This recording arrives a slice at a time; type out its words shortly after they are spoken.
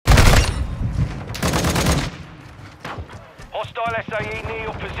Hostile SAE near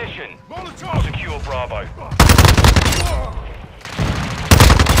your position. Molotov! Secure Bravo.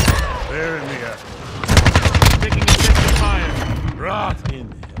 They're in the air. Taking effective fire. Rot! In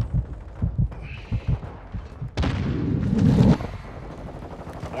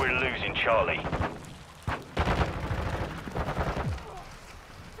We're losing Charlie.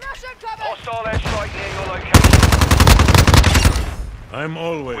 Hostile airstrike near your location. I'm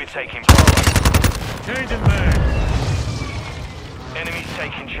always... We're taking Bravo. Changing mag! Enemies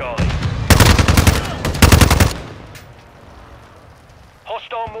taking Charlie.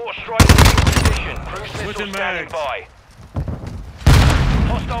 Hostile mortar strike near your position. Cruise missile Switching standing mags. by.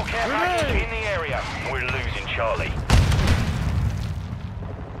 Hostile care package in the area. We're losing Charlie.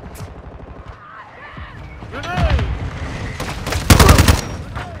 Grenade!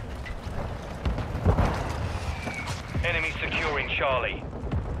 Enemy securing Charlie.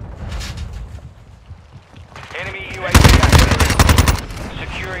 Enemy UAV active.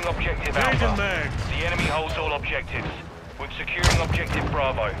 Securing objective Changing Alpha. mag! The enemy holds all objectives. We're securing objective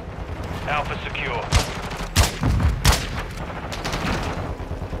Bravo. Alpha secure.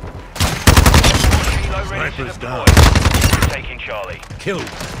 Kilo ready to Sniper's deploy. down. We're taking Charlie. Killed!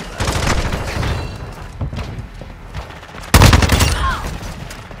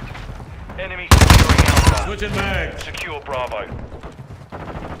 Enemy securing Alpha. Switching mag! Secure Bravo.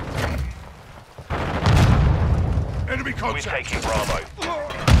 Enemy We're contact! taking Bravo.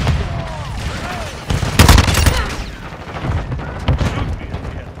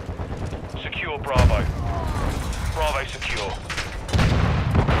 Secure Bravo. Bravo secure.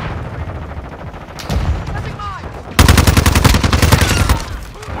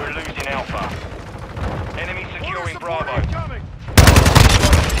 We're losing Alpha. Enemy securing Bravo.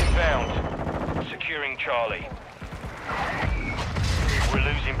 Strikers inbound. Securing Charlie. We're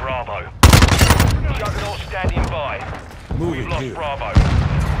losing Bravo. Juggernaut standing by. Moving We've lost here. Bravo.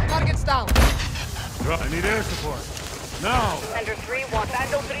 Target's down. Drop. I need air support. Now! Under 3-1.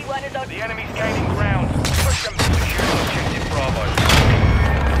 Vandal 3-1 is on. The enemy's gaining ground. Push them to secure objective Bravo.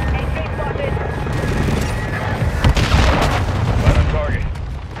 AK spotted. Right on target.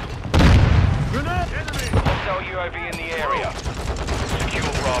 Grenade! Enemy! Hostile UAV in the area.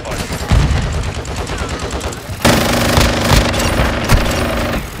 Secure Bravo.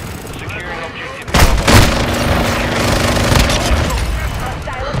 Securing objective Bravo.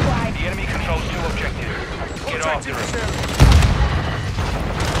 Hostile acquired. The enemy controls 2 objectives. Get after him.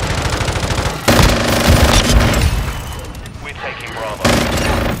 We're taking Bravo.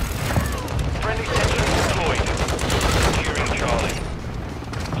 Friendly sentry deployed. Securing Charlie.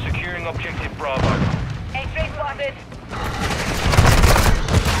 Securing objective Bravo. AK spotted.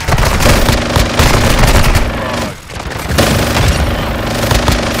 Bravo.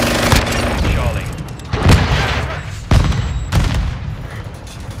 Charlie.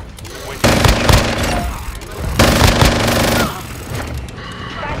 We're taking Charlie.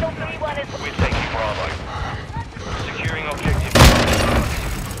 Vandal 3-1 is. We're taking Bravo. Securing objective Bravo.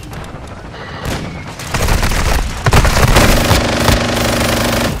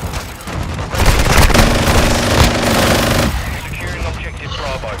 Securing objective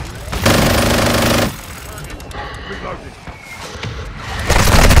Bravo. Reloading.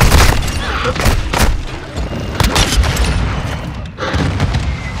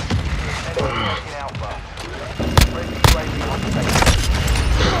 Enemy Alpha. Ready UAV on station.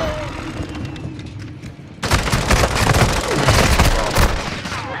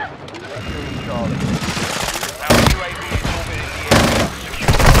 Securing Charlie. Our UAV is orbiting the area.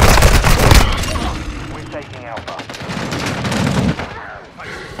 Secure. We're taking Alpha.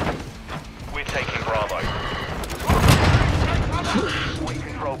 We're taking Bravo. We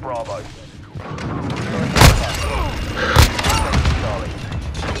control Bravo. Securing Alpha. Taking Charlie.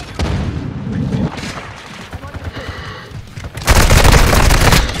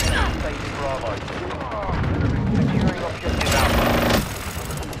 Taking Bravo. Securing objective Alpha.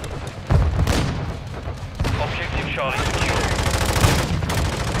 Objective Charlie